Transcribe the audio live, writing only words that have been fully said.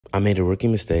I made a rookie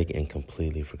mistake and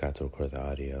completely forgot to record the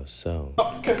audio, so...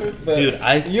 Dude,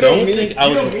 I don't think I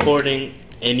was recording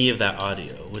any of that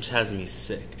audio, which has me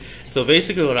sick. So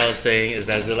basically what I was saying is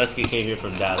that Zaleski came here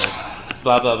from Dallas,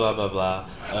 blah, blah, blah, blah, blah.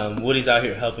 Woody's out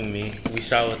here helping me. We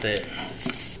shot with the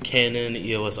Canon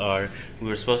EOS R. We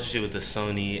were supposed to shoot with the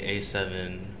Sony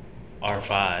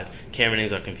a7R. Camera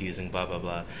names are confusing, blah, blah,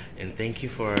 blah. And thank you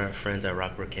for our friends at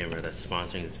Rockbrook Camera that's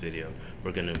sponsoring this video.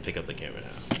 We're going to pick up the camera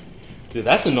now. Dude,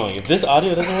 that's annoying. If this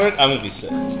audio doesn't work, I'm going to be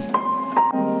sick.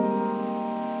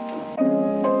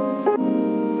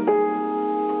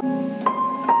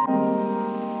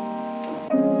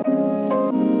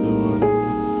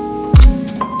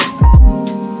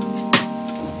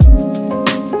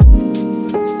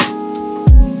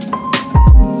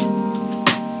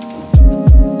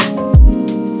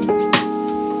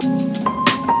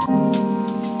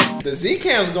 The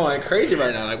Z-Cam's going crazy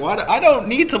right now. Like, why? I don't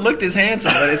need to look this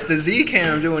handsome, but it's the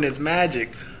Z-Cam doing its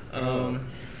magic.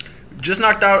 Just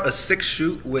knocked out a 6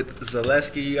 shoot with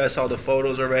Zaleski. You guys saw the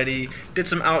photos already. Did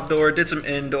some outdoor, did some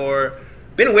indoor.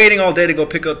 Been waiting all day to go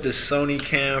pick up this Sony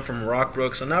cam from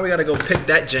Rockbrook, so now we got to go pick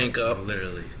that jank up.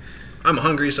 Literally. I'm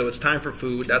hungry, so it's time for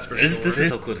food. That's for sure. This is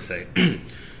so cool to say.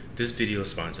 This video is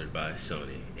sponsored by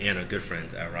Sony and our good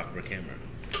friends at Rockbrook Camera,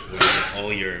 where you get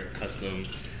all your custom,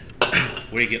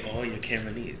 where you get all your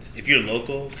camera needs. If you're a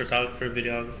local photographer,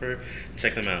 videographer,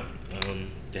 check them out.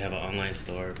 They have an online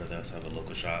store, but they also have a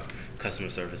local shop. Customer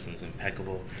service is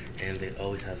impeccable, and they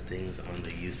always have things on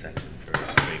the used section for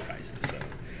great prices. So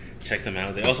check them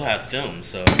out. They also have film,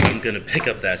 so I'm gonna pick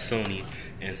up that Sony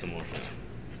and some more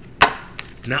film.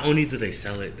 Not only do they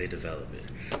sell it, they develop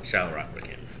it. Shout out Rockbrook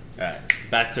Camera. All right,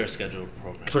 back to our scheduled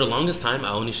program. For the longest time,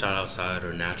 I only shot outside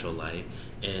or natural light,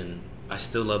 and I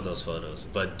still love those photos.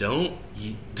 But don't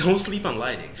sleep on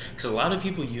lighting, because a lot of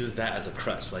people use that as a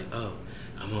crutch. Like, oh,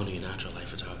 I'm only a natural light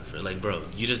photographer. Like, bro,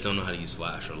 you just don't know how to use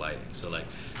flash or lighting. So, like,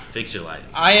 fix your lighting.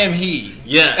 I am he.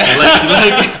 Yeah,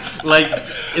 like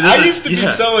I used to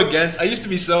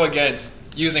be so against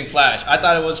using flash. I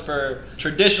thought it was for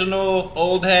traditional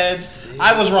old heads. See?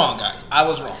 I was wrong, guys. I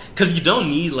was wrong. Because you don't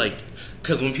need, like,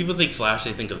 because when people think flash,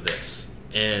 they think of this.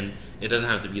 And it doesn't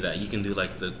have to be that. You can do,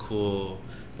 like, the cool,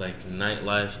 like,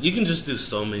 nightlife. You can just do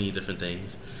so many different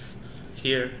things.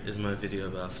 Here is my video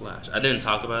about flash. I didn't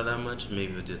talk about it that much.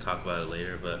 Maybe we did talk about it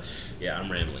later. But, yeah,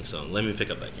 I'm rambling. So let me pick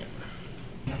up that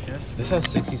camera. This has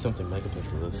 60-something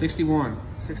megapixels. 61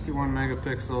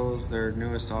 megapixels, their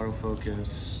newest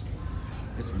autofocus.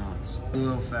 It's nuts. A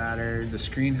little fatter. The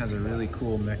screen has a really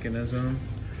cool mechanism.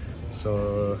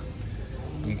 So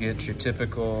you get your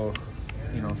typical,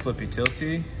 you know, flippy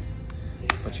tilty,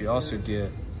 but you also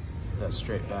get that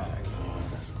straight back.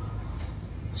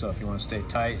 So if you want to stay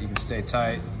tight, you can stay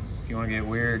tight. If you want to get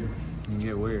weird, you can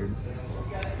get weird.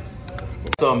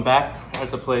 So I'm back at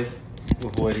the place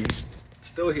with Woody.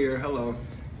 Still here. Hello.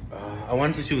 I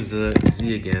wanted to shoot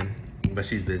Z again, but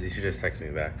she's busy. She just texted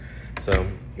me back. So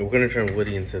we're gonna turn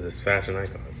Woody into this fashion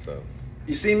icon. So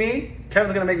You see me?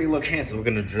 Kevin's gonna make me look handsome. we're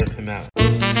gonna drip him out.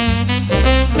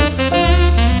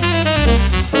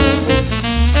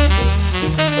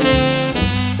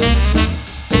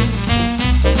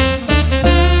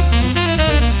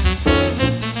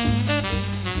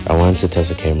 I wanted to test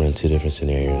the camera in 2 different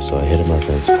scenarios, so I hit up my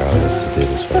friend Scarlett to do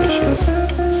this photo shoot.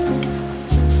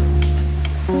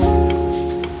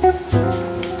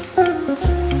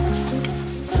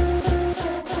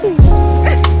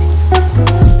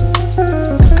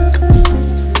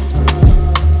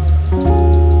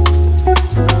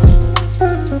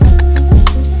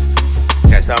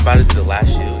 So I'm about to do the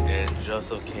last shoot, and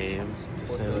Joseph came to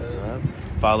set us up.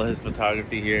 Follow his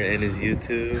photography here and his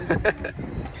YouTube.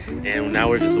 And now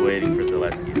we're just waiting for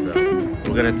Zaleski. So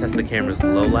we're gonna test the camera's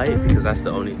low light, because that's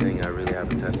the only thing I really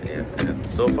haven't tested yet. And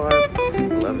so far, I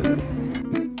love it.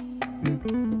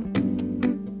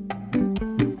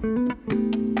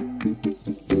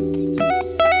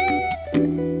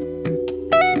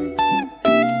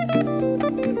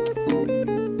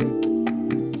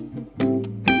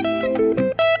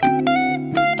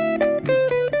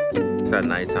 At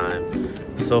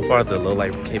nighttime. So far, the low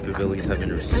light capabilities have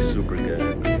been super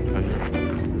good.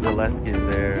 Zaleski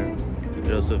is there,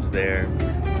 Joseph's there,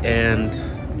 and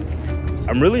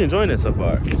I'm really enjoying it so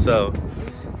far. So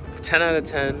 10 out of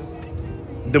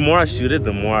 10. The more I shoot it,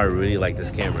 the more I really like this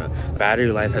camera.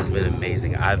 Battery life has been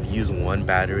amazing. I've used one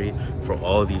battery for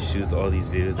all these shoots, all these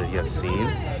videos that you have seen.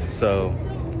 So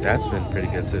that's been pretty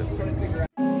good too.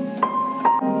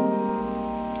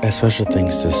 A special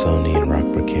thanks to Sony and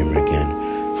Rockbrook Camera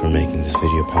again for making this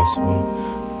video possible.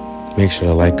 Make sure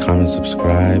to like, comment,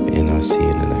 subscribe, and I'll see you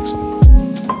in the next one.